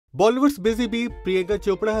Bollywood's busy bee Priyanka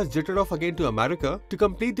Chopra has jetted off again to America to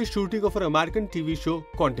complete the shooting of her American TV show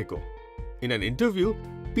Quantico. In an interview,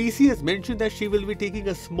 PeeCee has mentioned that she will be taking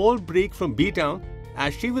a small break from B-Town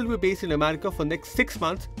as she will be based in America for next 6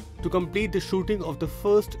 months to complete the shooting of the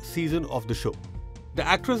first season of the show. The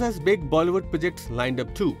actress has big Bollywood projects lined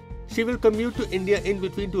up too. She will commute to India in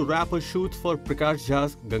between to wrap her shoots for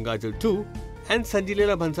Prakash's Gangaajal 2 and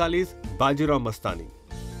Sanjay Bhansali's Bajirao Mastani.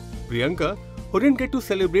 Priyanka, who didn't get to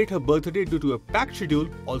celebrate her birthday due to a packed schedule,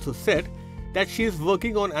 also said that she is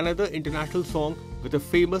working on another international song with a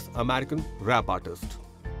famous American rap artist.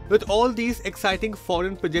 With all these exciting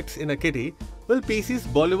foreign projects in a kitty, will PeeCee's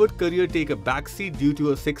Bollywood career take a backseat due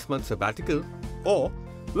to a 6-month sabbatical, or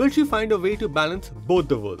will she find a way to balance both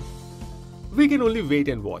the worlds? We can only wait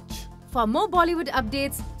and watch. For more Bollywood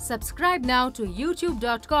updates, subscribe now to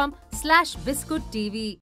youtube.com/biscuittv.